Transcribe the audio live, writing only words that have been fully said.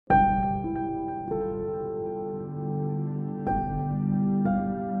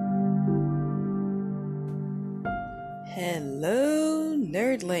Hello,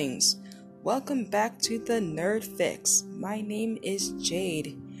 nerdlings. Welcome back to the Nerd Fix. My name is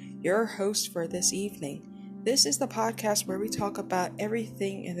Jade, your host for this evening. This is the podcast where we talk about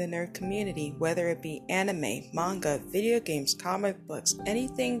everything in the nerd community, whether it be anime, manga, video games, comic books,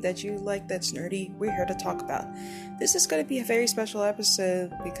 anything that you like that's nerdy, we're here to talk about. This is going to be a very special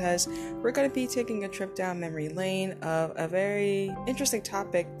episode because we're going to be taking a trip down memory lane of a very interesting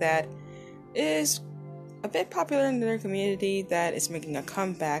topic that is a bit popular in the nerd community that is making a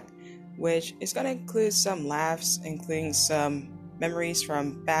comeback, which is going to include some laughs, including some memories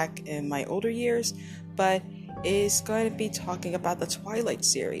from back in my older years, but is going to be talking about the Twilight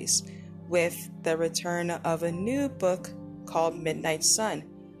series with the return of a new book called Midnight Sun,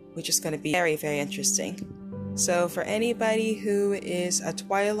 which is going to be very, very interesting. So for anybody who is a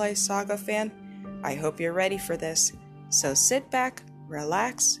Twilight Saga fan, I hope you're ready for this. So sit back,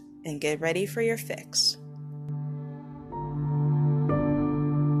 relax, and get ready for your fix.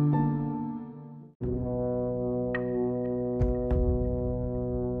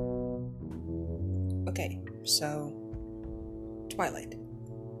 Okay, so Twilight.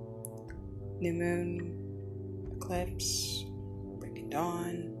 New moon, eclipse, breaking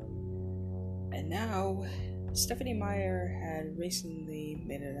dawn, and now Stephanie Meyer had recently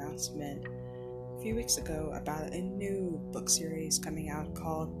made an announcement a few weeks ago about a new book series coming out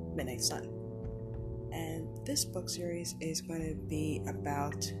called Midnight Sun. And this book series is going to be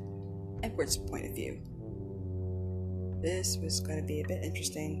about Edward's point of view. This was going to be a bit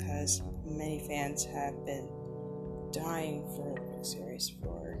interesting because many fans have been dying for a book series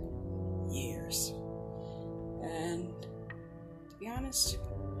for years. And to be honest,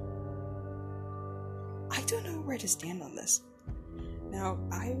 I don't know where to stand on this. Now,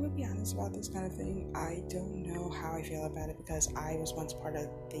 I will be honest about this kind of thing. I don't know how I feel about it because I was once part of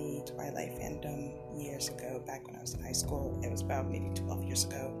the Twilight fandom years ago, back when I was in high school. It was about maybe 12 years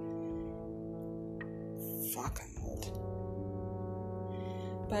ago. Fuck, I'm old.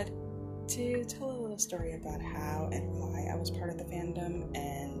 But to tell a little story about how and why I was part of the fandom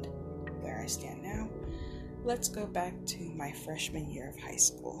and where I stand now, let's go back to my freshman year of high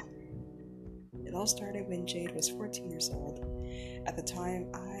school. It all started when Jade was 14 years old. At the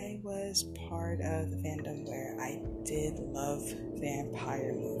time, I was part of the fandom where I did love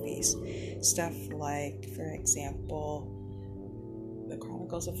vampire movies. Stuff like, for example, The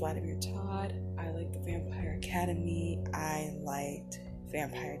Chronicles of Vladimir Todd. I liked The Vampire Academy. I liked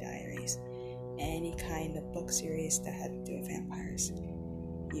Vampire Diaries. Any kind of book series that had to do with vampires.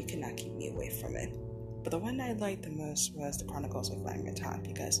 You cannot keep me away from it. But the one I liked the most was The Chronicles of Vladimir Todd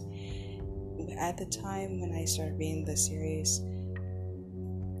because at the time when I started reading the series,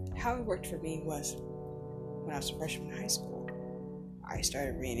 how it worked for me was when I was a freshman in high school, I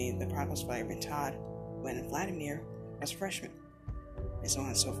started reading The Chronicles of Vladimir Todd when Vladimir was a freshman, and so on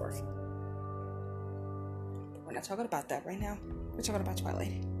and so forth. But we're not talking about that right now. We're talking about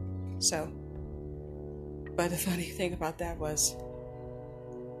Twilight. But the funny thing about that was,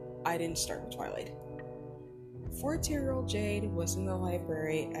 I didn't start with Twilight. 14-year-old Jade was in the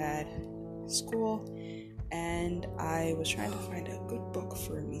library at school, and I was trying to find a good book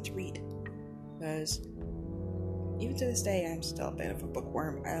for me to read, because even to this day I'm still a bit of a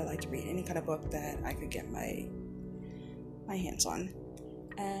bookworm. I like to read any kind of book that I could get my hands on,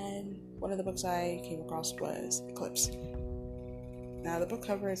 and one of the books I came across was Eclipse. Now the book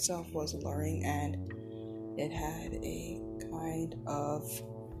cover itself was alluring, and it had a kind of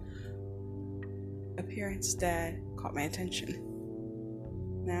appearance that caught my attention.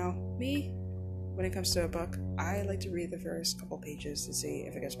 Now, me, when it comes to a book, I like to read the first couple pages to see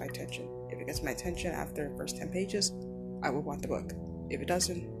if it gets my attention. If it gets my attention after the first 10 pages, I will want the book. If it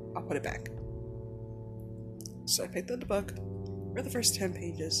doesn't, I'll put it back. So I picked up the book, read the first 10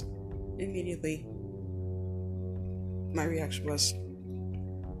 pages. Immediately, my reaction was,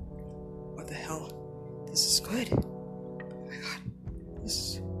 what the hell? This is good. Oh my god.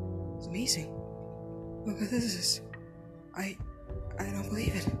 This is amazing. Look what this is. I don't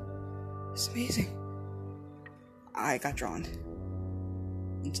believe it. It's amazing. I got drawn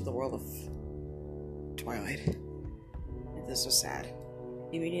into the world of Twilight. And this was sad.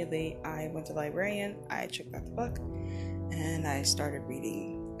 Immediately, I went to the librarian, I checked out the book, and I started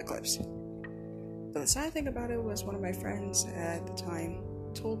reading Eclipse. But the sad thing about it was one of my friends at the time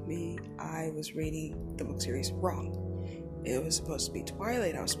told me I was reading the book series wrong. It was supposed to be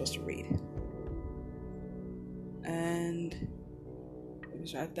Twilight I was supposed to read. And it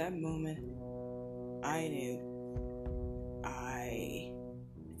was at that moment I knew I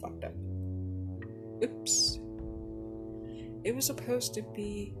fucked up. Oops. It was supposed to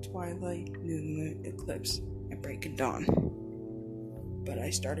be Twilight, New Moon, Eclipse, and Breaking Dawn. But I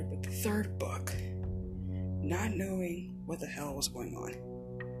started with the third book, not knowing what the hell was going on.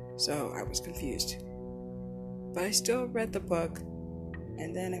 So I was confused. But I still read the book,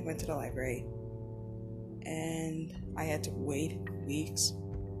 and then I went to the library, and I had to wait weeks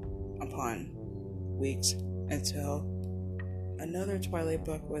upon weeks until another Twilight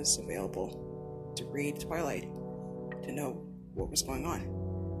book was available to read Twilight, to know what was going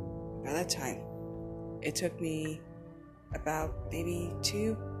on. By that time, it took me about maybe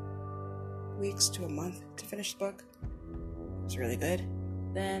 2 weeks to a month to finish the book. It was really good.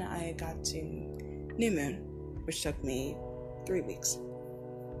 Then I got to New Moon, which took me 3 weeks.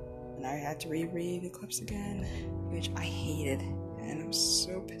 And I had to reread Eclipse again, which I hated, and I was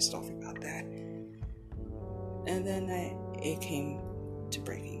so pissed off about that. And then it came to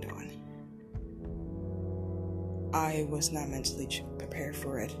Breaking Dawn. I was not mentally prepared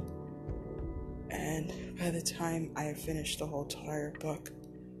for it. And by the time I finished the whole entire book,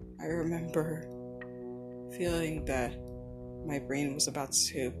 I remember feeling that my brain was about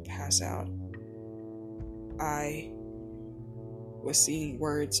to pass out. I was seeing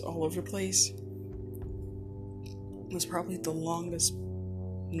words all over the place. It was probably the longest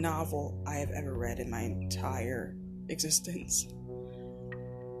novel I have ever read in my entire existence.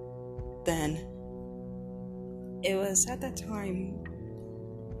 Then, it was at that time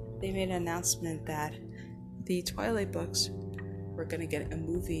they made an announcement that the Twilight books were going to get a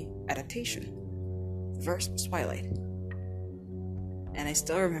movie adaptation. The first was Twilight. And I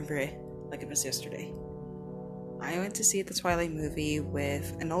still remember it like it was yesterday. I went to see the Twilight movie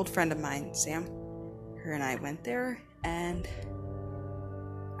with an old friend of mine, Sam. Her and I went there, and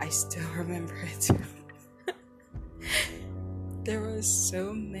I still remember it. There was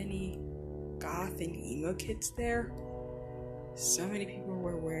so many goth and emo kids there. So many people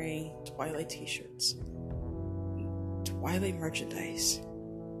were wearing Twilight t-shirts, Twilight merchandise.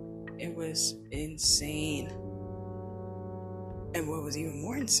 It was insane. And what was even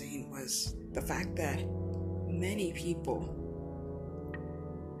more insane was the fact that many people,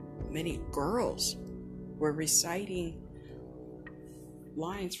 many girls, were reciting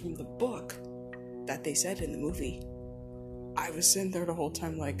lines from the book that they said in the movie. I was sitting there the whole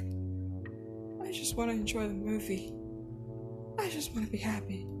time like, I just want to enjoy the movie. I just want to be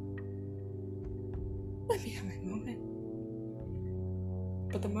happy. Let me have my moment.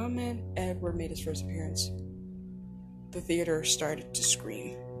 But the moment Edward made his first appearance, the theater started to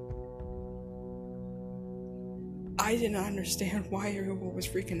scream. I did not understand why everyone was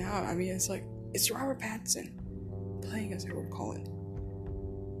freaking out. I mean, it's Robert Pattinson playing as Edward Cullen.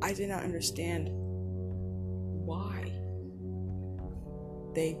 I did not understand why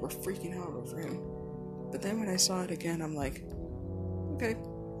they were freaking out over him. But then when I saw it again, I'm like, okay,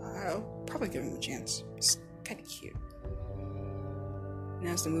 I'll probably give him a chance. It's kind of cute. And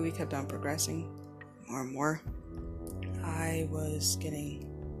as the movie kept on progressing more and more, I was getting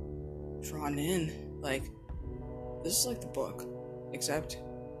drawn in. Like, this is like the book, except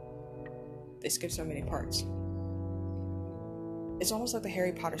they skipped so many parts. It's almost like the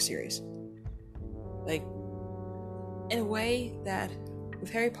Harry Potter series. Like, in a way that with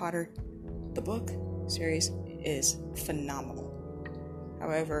Harry Potter, the book series is phenomenal.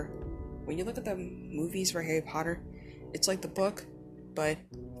 However, when you look at the movies for Harry Potter, it's like the book, but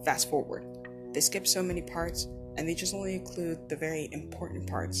fast forward. They skip so many parts, and they just only include the very important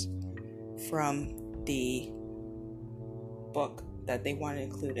parts from the book that they want to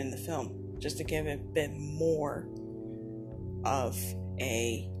include in the film, just to give it a bit more of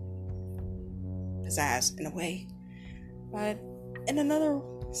a pizzazz in a way. But in another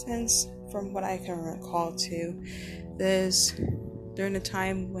sense, from what I can recall too, during the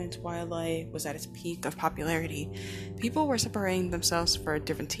time when Twilight was at its peak of popularity, people were separating themselves for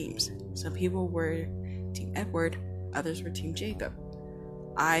different teams. Some people were Team Edward, others were Team Jacob.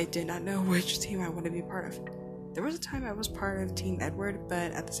 I did not know which team I wanted to be part of. There was a time I was part of Team Edward,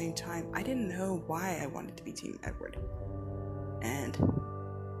 but at the same time, I didn't know why I wanted to be Team Edward. And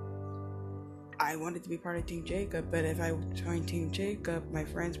I wanted to be part of Team Jacob, but if I joined Team Jacob, my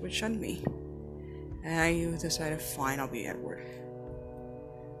friends would shun me. And I decided, fine, I'll be Edward.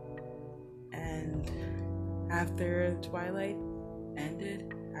 And after Twilight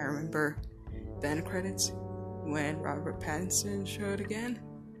ended, I remember the end credits, when Robert Pattinson showed again,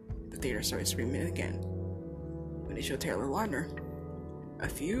 the theater started screaming again. When they showed Taylor Lautner, a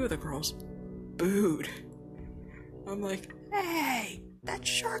few of the girls booed. I'm like, hey, that's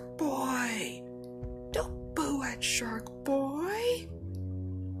Shark Boy! Don't boo at Shark Boy!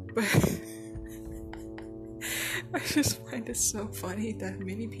 But I just find it so funny that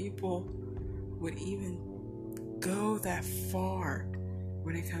many people would even go that far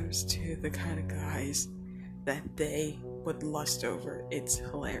when it comes to the kind of guys that they would lust over. It's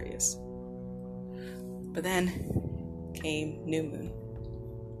hilarious. But then came New Moon.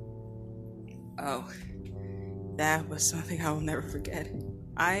 Oh, that was something I will never forget.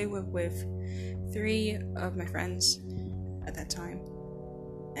 I went with 3 of my friends at that time,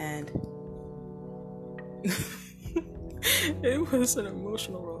 and it was an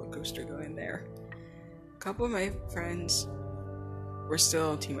emotional roller coaster going there. A couple of my friends were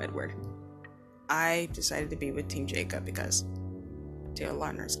still Team Edward. I decided to be with Team Jacob because Taylor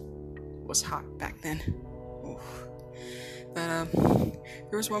Lautner was hot back then. Oof. But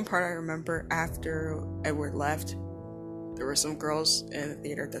there was one part I remember after Edward left. There were some girls in the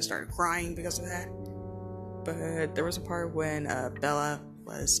theater that started crying because of that. But there was a part when Bella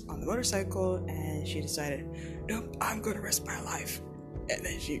was on the motorcycle and she decided, nope, I'm gonna risk my life. And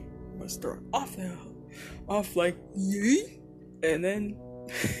then she was thrown off the hill, off like, yee, and then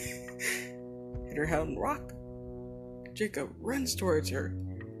hit her head on the rock. Jacob runs towards her,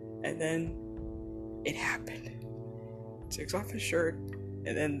 and then it happened. Takes off his shirt,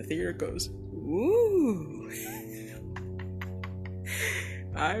 and then the theater goes, ooh.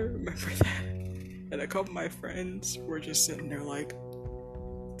 I remember that. And a couple of my friends were just sitting there like,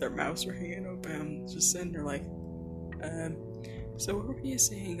 their mouths were hanging open, just sitting there like, so what were you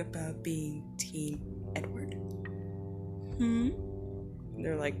saying about being Team Edward? And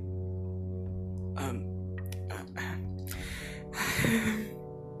they're like,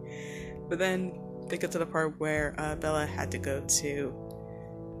 but then they get to the part where Bella had to go to,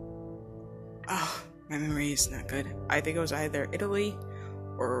 my memory is not good. I think it was either Italy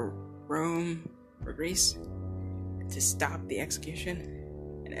or Rome or Greece to stop the execution,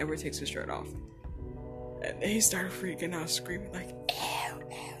 and Edward takes his shirt off. And they started freaking out, screaming like, ew,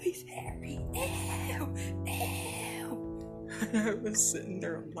 ew, he's hairy, ew, ew. And I was sitting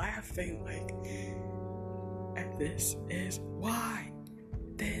there laughing like, and this is why.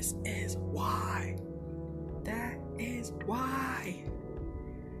 This is why. That is why.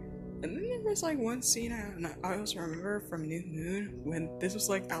 And then there was like one scene I also remember from New Moon when this was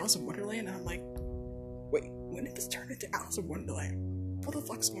like Alice in Wonderland, and I'm like, wait, when did this turn into Alice in Wonderland? What the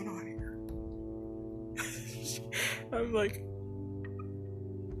fuck's going on here? I'm like,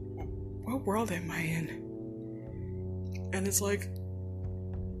 what world am I in? And it's like,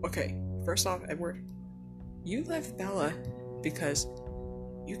 okay, first off, Edward, you left Bella because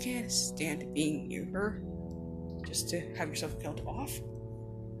you can't stand being near her just to have yourself killed off.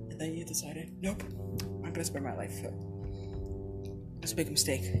 And then you decided, nope, I'm gonna spend my life with her. That's a big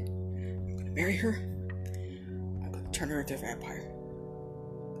mistake. I'm gonna marry her. I'm gonna turn her into a vampire.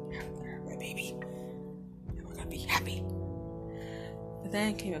 Have her, my baby. And we're gonna be happy. But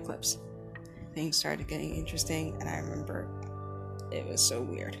then came Eclipse. Things started getting interesting, and I remember it was so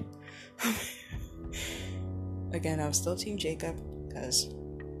weird. Again, I was still Team Jacob, because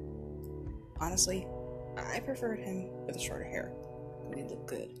honestly, I preferred him with the shorter hair, but he looked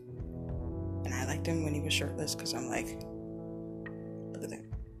good. And I liked him when he was shirtless, because I'm like, look at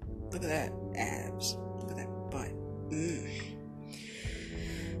that abs, look at that butt,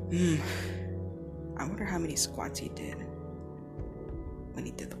 I wonder how many squats he did when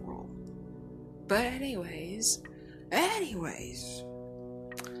he did the roll. But anyways,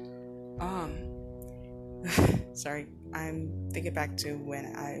 sorry, I'm thinking back to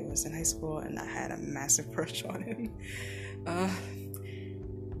when I was in high school and I had a massive crush on him.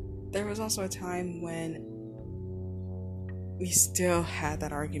 There was also a time when we still had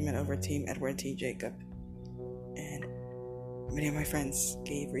that argument over Team Edward, Team Jacob, and many of my friends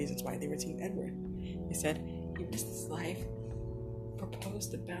gave reasons why they were Team Edward. They said, he risked his life,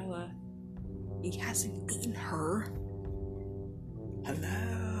 proposed to Bella, he hasn't eaten her.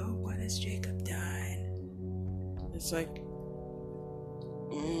 Hello, what has Jacob done? It's like,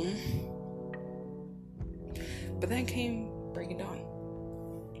 But then came Breaking Dawn.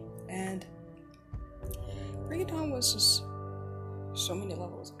 And Breaking Dawn was just so many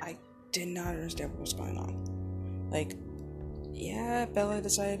levels. I did not understand what was going on. Like, yeah, Bella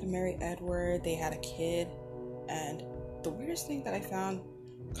decided to marry Edward, they had a kid, and the weirdest thing that I found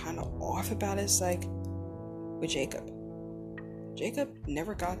kind of off about it is like, with Jacob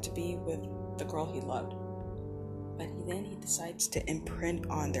never got to be with the girl he loved, but he decides to imprint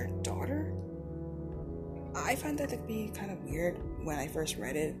on their daughter. I find that to be kind of weird when I first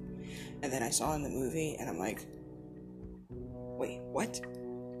read it, and then I saw it in the movie, and I'm like, wait, what?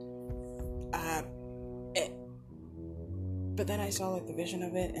 But then I saw like the vision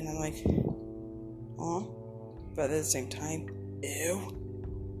of it, and I'm like, but at the same time, ew.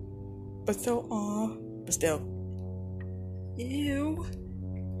 But still, but still, Ew.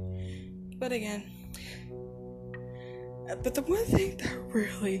 But again, but the one thing that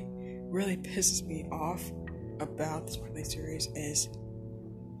really, really pisses me off about this Twilight series is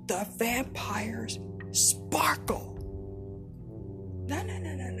the vampires sparkle. No.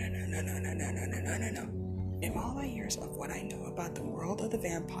 In all my years of what I know about the world of the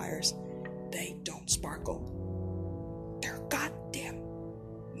vampires, they don't sparkle. They're goddamn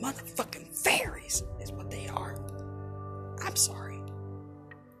motherfucking fairies, is what they are. I'm sorry,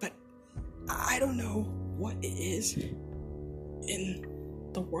 but I don't know what it is in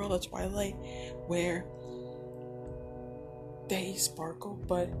the world of Twilight where they sparkle,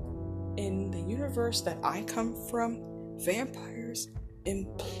 but in the universe that I come from, vampires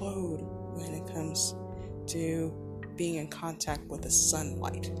implode when it comes to being in contact with the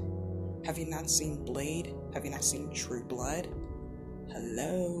sunlight. Have you not seen Blade? Have you not seen True Blood?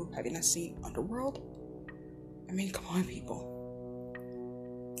 Hello? Have you not seen Underworld? I mean, come on, people.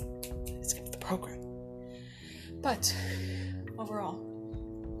 Let's get the program. But overall,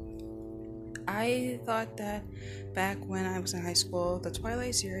 I thought that back when I was in high school, the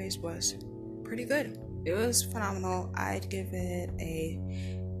Twilight series was pretty good. It was phenomenal. I'd give it a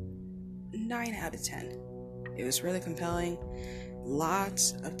 9 out of 10. It was really compelling.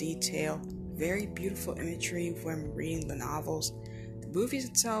 Lots of detail. Very beautiful imagery when reading the novels. The movies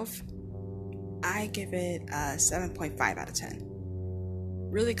itself, I give it a 7.5 out of 10.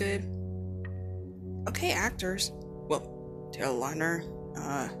 Really good. Okay actors. Well, Taylor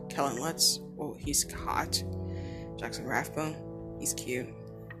Lautner, Kellen Lutz, well, he's hot. Jackson Rathbone, he's cute.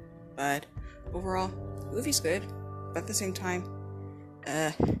 But overall, the movie's good. But at the same time,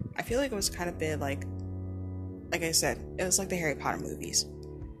 I feel like it was kind of bit like I said, it was like the Harry Potter movies.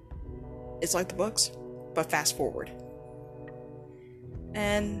 It's like the books, but fast forward.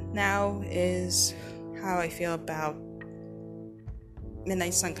 And now is how I feel about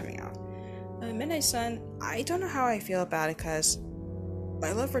Midnight Sun coming out. Midnight Sun, I don't know how I feel about it because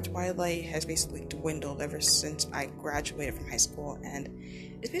my love for Twilight has basically dwindled ever since I graduated from high school, and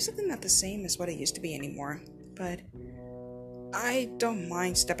it's basically not the same as what it used to be anymore. But I don't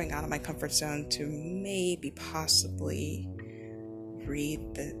mind stepping out of my comfort zone to maybe possibly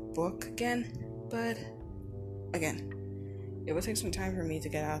read the book again. But again, it would take some time for me to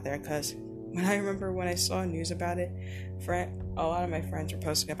get out there because when I saw news about it, a lot of my friends were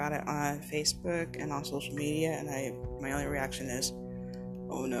posting about it on Facebook and on social media, and my only reaction is,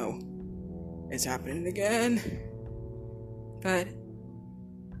 oh no, it's happening again. But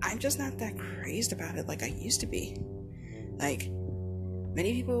I'm just not that crazed about it like I used to be. Like,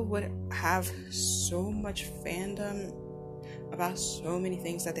 many people would have so much fandom about so many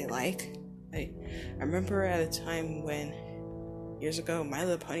things that they like. I remember at a time when, years ago, My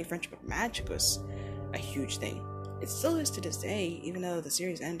Little Pony Friendship with Magic was a huge thing. It still is to this day, even though the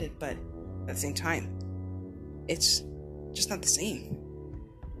series ended, but at the same time, it's just not the same.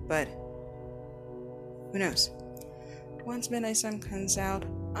 But who knows? Once Midnight Sun comes out,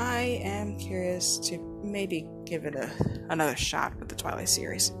 I am curious to maybe give it another shot with the Twilight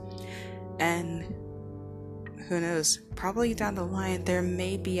series. And who knows, probably down the line there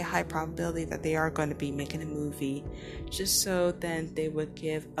may be a high probability that they are going to be making a movie, just so then they would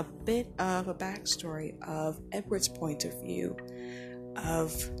give a bit of a backstory of Edward's point of view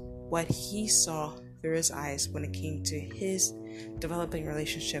of what he saw through his eyes when it came to his developing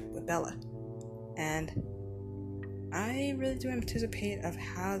relationship with Bella. And I really do anticipate of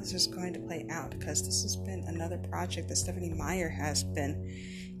how this is going to play out, because this has been another project that Stephanie Meyer has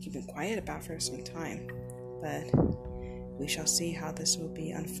been keeping quiet about for some time. But we shall see how this will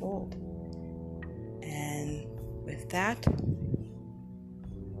be unfold. And with that,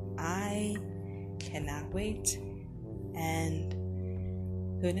 I cannot wait. And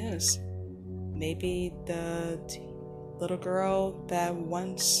who knows? Maybe the little girl that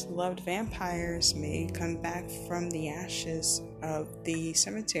once loved vampires may come back from the ashes of the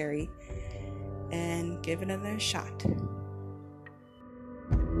cemetery and give it another shot.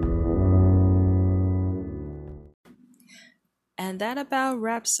 And that about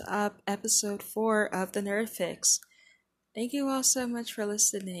wraps up episode 4 of the Nerd Fix. Thank you all so much for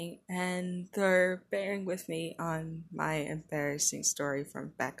listening and for bearing with me on my embarrassing story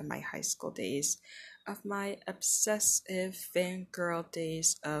from back in my high school days, of my obsessive fangirl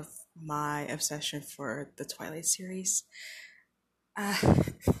days of my obsession for the Twilight series.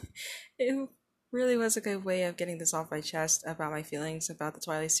 It really was a good way of getting this off my chest about my feelings about the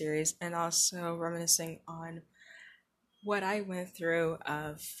Twilight series, and also reminiscing on what I went through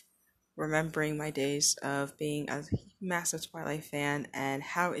of remembering my days of being a massive Twilight fan and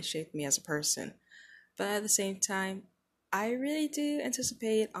how it shaped me as a person. But at the same time, I really do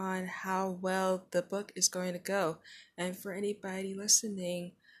anticipate on how well the book is going to go. And for anybody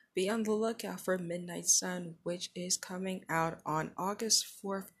listening, be on the lookout for Midnight Sun, which is coming out on August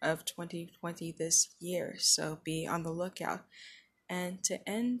 4th of 2020 this year. So be on the lookout. And to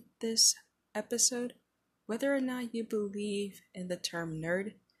end this episode, whether or not you believe in the term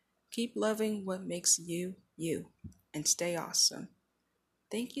nerd, keep loving what makes you you and stay awesome.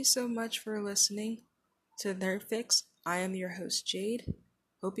 Thank you so much for listening to Nerd Fix. I am your host, Jade.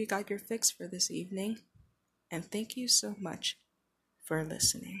 Hope you got your fix for this evening. And thank you so much for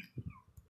listening.